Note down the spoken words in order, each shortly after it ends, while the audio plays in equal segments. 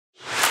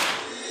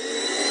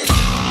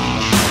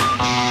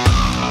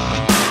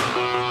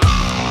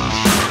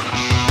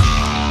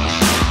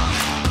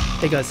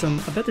guys, so I'm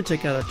about to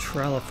check out a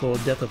trailer for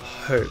Death of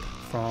Hope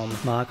from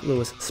Mark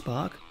Lewis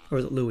Spark, or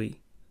is it Louis?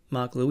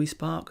 Mark Louis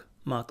Spark?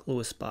 Mark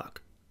Lewis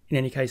Spark. In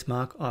any case,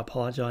 Mark, I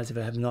apologize if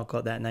I have not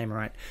got that name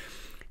right.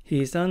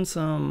 He's done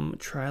some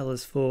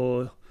trailers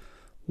for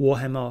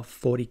Warhammer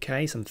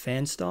 40k, some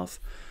fan stuff,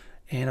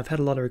 and I've had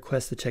a lot of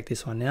requests to check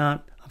this one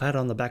out. I've had it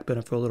on the back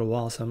burner for a little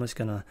while, so I'm just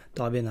going to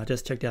dive in. I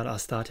just checked out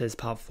Astartes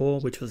Part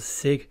 4, which was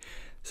sick.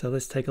 So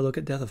let's take a look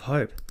at Death of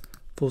Hope.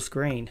 Full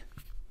screen.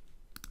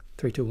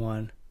 3, 2,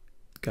 1,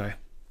 go.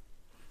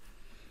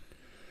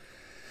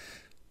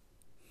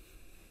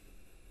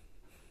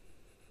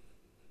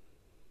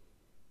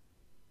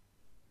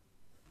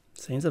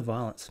 Scenes of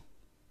violence.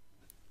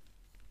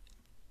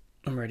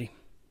 I'm ready.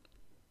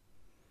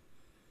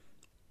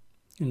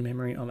 In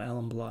memory of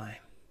Alan Bly.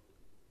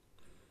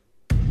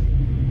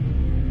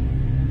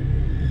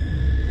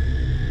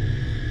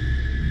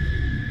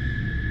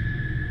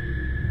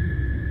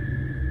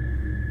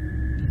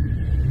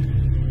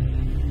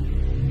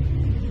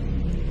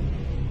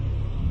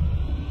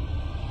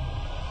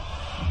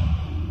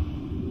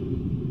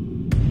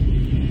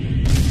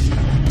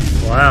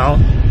 Wow.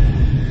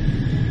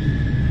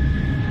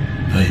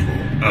 They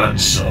will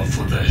answer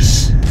for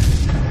this.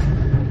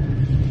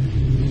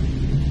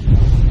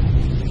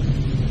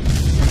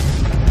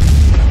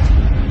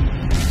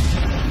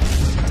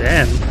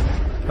 Damn.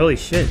 Holy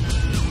shit.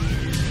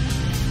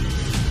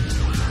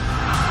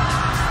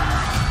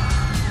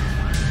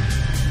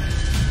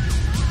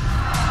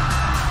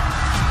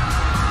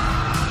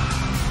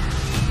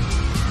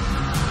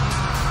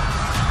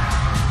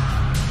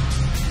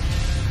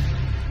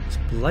 It's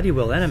bloody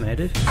well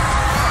animated.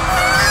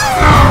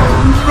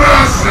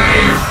 Mercy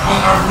for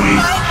the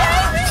weak!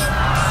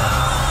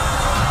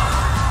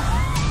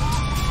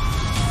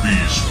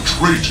 These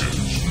traitors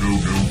know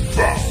no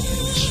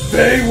bounds.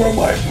 They were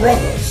my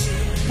brothers,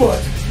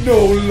 but no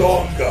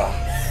longer.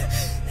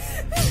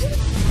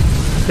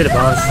 Bit of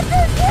buzz.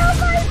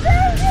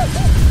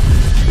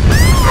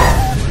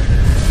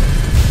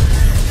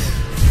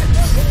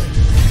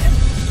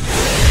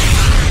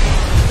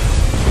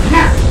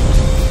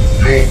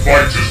 Your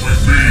fight is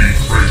with me,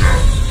 traitor.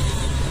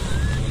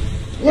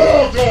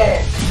 War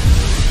dog!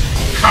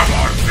 Come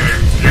on,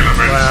 then,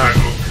 elements that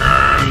will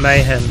curse.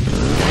 Mayhem.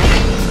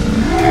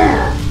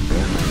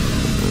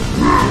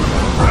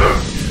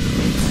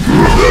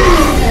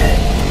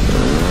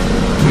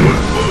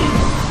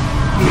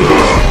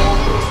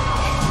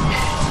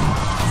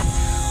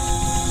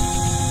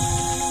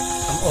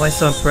 I'm always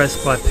so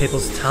impressed by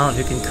people's talent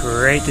who can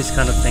create this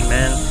kind of thing,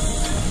 man.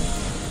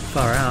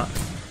 Far out.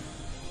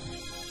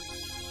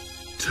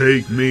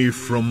 Take me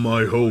from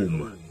my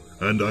home,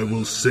 and I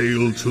will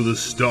sail to the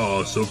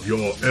stars of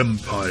your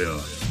empire.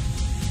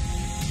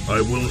 I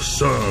will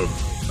serve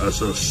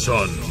as a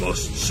son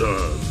must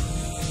serve.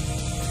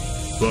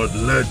 But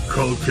let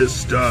Kulkis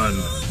stand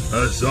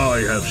as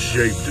I have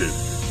shaped it,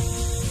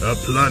 a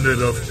planet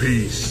of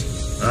peace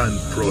and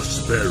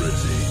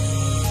prosperity.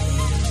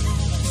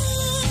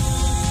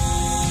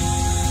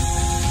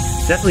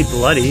 Definitely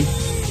bloody.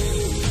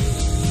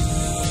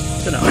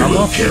 Is it an I arm will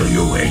off? kill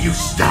you where you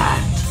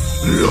stand,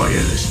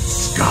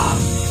 loyalist scum.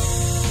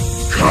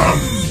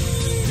 Come,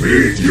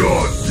 meet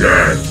your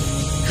death,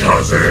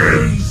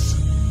 cousins.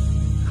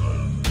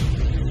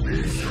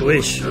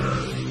 Wish.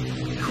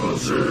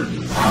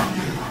 Cousins.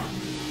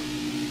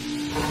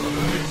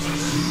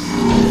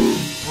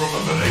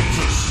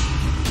 Promenators.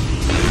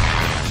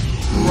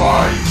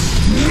 Rise.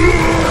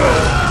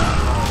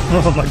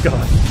 Oh my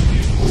god.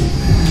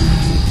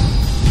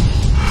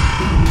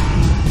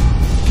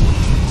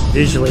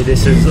 Visually,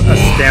 this is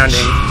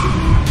astounding.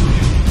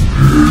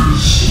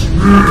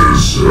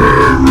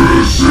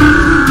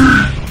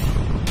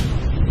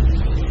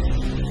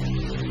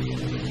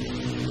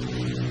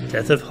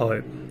 Death of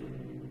Hope.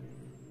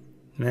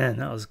 Man,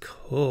 that was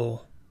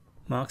cool.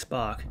 Mark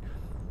Spark.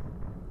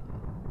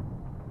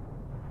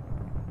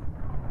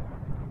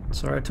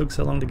 Sorry it took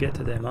so long to get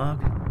to there,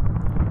 Mark.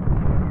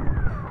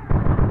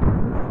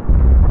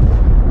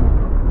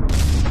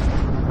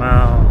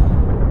 Wow.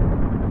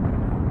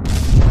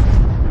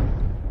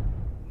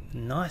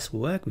 Nice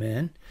work,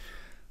 man.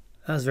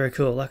 That was very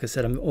cool. Like I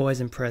said, I'm always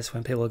impressed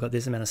when people have got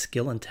this amount of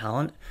skill and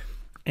talent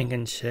and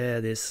can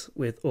share this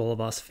with all of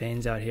us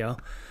fans out here.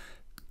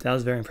 That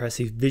was very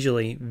impressive.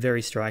 Visually,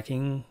 very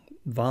striking.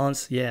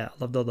 Violence, yeah, I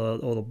loved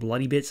all the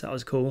bloody bits. That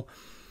was cool.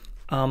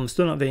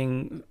 Still not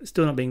being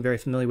very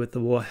familiar with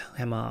the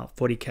Warhammer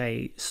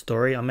 40k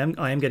story. I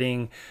am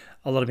getting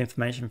a lot of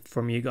information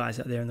from you guys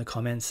out there in the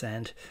comments,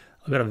 and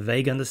I've got a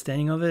vague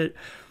understanding of it.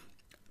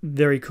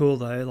 Very cool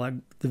though. Like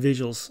the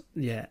visuals,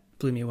 yeah,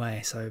 blew me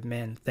away. So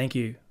man, thank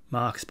you,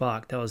 Mark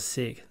Spark. That was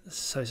sick.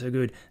 So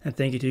good. And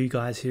thank you to you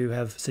guys who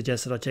have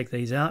suggested I check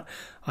these out.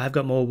 I have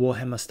got more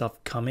Warhammer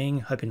stuff coming,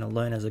 hoping to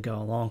learn as I go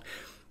along.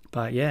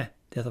 But yeah,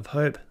 Death of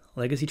Hope,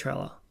 Legacy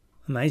trailer.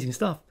 Amazing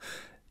stuff.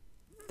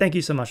 Thank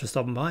you so much for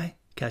stopping by.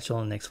 Catch you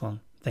on the next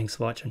one. Thanks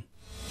for watching.